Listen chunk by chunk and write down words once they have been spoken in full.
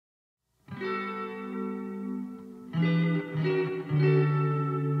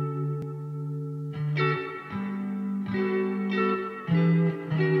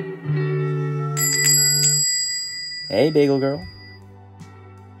Hey, Bagel Girl.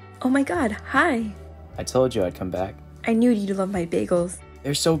 Oh my god, hi. I told you I'd come back. I knew you'd love my bagels.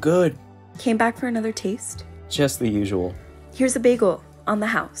 They're so good. Came back for another taste? Just the usual. Here's a bagel, on the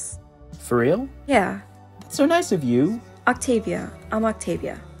house. For real? Yeah. That's so nice of you. Octavia, I'm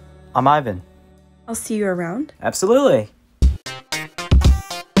Octavia. I'm Ivan. I'll see you around. Absolutely.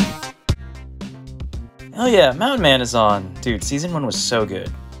 Hell yeah, Mountain Man is on. Dude, season 1 was so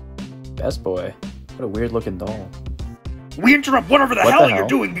good. Best boy. What a weird looking doll. We interrupt whatever the hell you're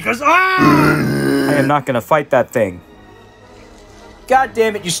doing because I am not gonna fight that thing. God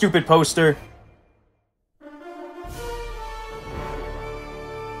damn it, you stupid poster.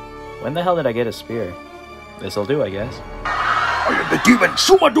 When the hell did I get a spear? This'll do, I guess. I am the demon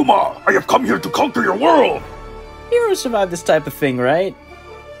Shrooma Dooma. I have come here to conquer your world. Heroes survive this type of thing, right?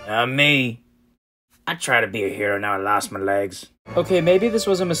 Me. I tried to be a hero, now I lost my legs. Okay, maybe this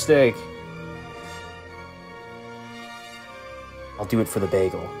was a mistake. I'll do it for the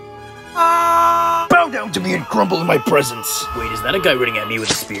bagel. Bow down to me and crumble in my presence. Wait, is that a guy running at me with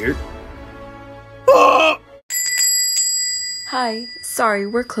a spear? Hi, sorry,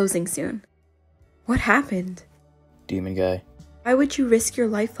 we're closing soon. What happened? Demon guy. Why would you risk your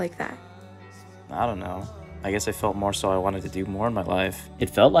life like that? I don't know. I guess I felt more so I wanted to do more in my life.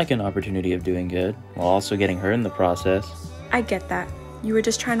 It felt like an opportunity of doing good, while also getting hurt in the process. I get that. You were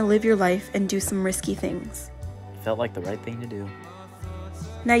just trying to live your life and do some risky things. It felt like the right thing to do.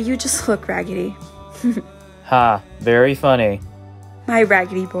 Now you just look raggedy. Ha, very funny. My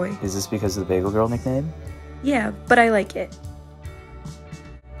Raggedy Boy. Is this because of the Bagel Girl nickname? Yeah, but I like it.